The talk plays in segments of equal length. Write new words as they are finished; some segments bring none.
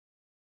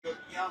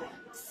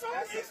So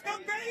is the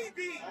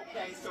baby.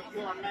 Okay, so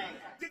you're a man.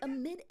 A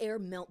mid-air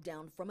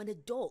meltdown from an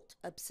adult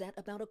upset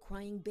about a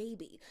crying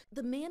baby.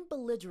 The man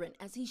belligerent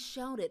as he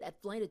shouted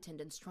at flight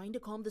attendants trying to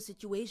calm the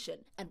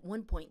situation. At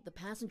one point, the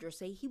passengers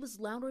say he was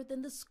louder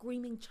than the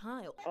screaming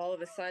child. All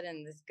of a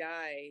sudden, this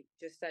guy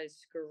just started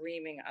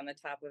screaming on the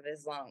top of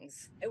his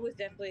lungs. It was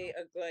definitely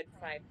a good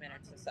 5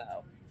 minutes or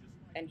so.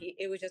 And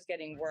it was just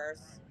getting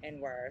worse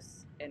and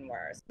worse and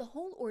worse. The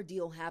whole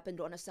ordeal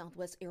happened on a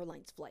Southwest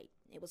Airlines flight.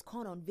 It was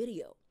caught on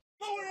video.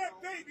 Lower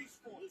that baby's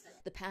voice.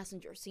 The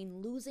passenger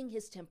seen losing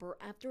his temper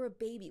after a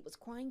baby was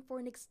crying for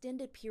an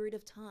extended period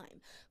of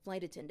time.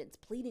 Flight attendants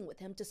pleading with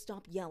him to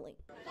stop yelling.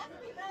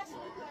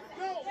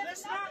 No,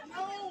 let's not.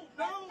 No.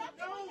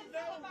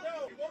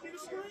 You want me to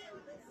scream?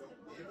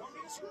 You want me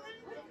to scream?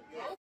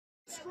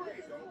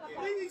 Scream.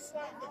 Please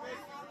stop the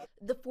baby.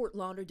 The Fort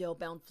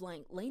Lauderdale-bound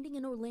flight landing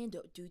in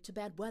Orlando due to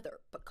bad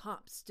weather, but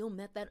cops still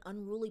met that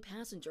unruly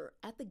passenger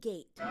at the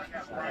gate.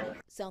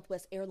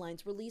 Southwest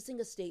Airlines releasing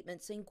a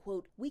statement saying,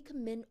 quote, "We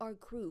commend our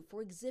crew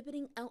for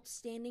exhibiting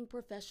outstanding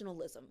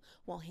professionalism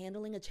while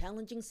handling a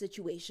challenging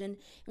situation,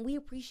 and we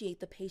appreciate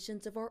the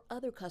patience of our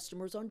other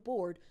customers on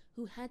board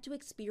who had to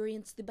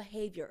experience the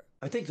behavior."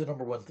 I think the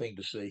number one thing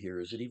to say here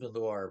is that even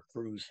though our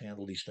crews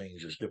handle these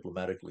things as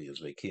diplomatically as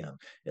they can,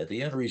 at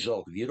the end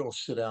result, if you don't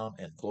sit down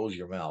and close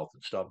your mouth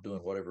and stop doing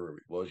whatever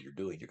it was you're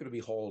doing, you're going to be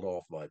hauled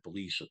off by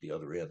police at the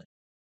other end.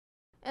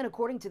 And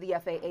according to the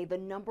FAA, the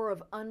number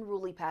of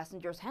unruly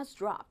passengers has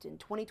dropped. In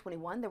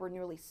 2021, there were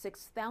nearly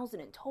 6,000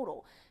 in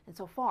total. And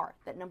so far,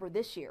 that number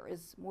this year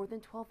is more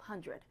than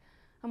 1,200.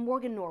 I'm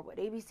Morgan Norwood,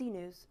 ABC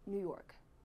News, New York.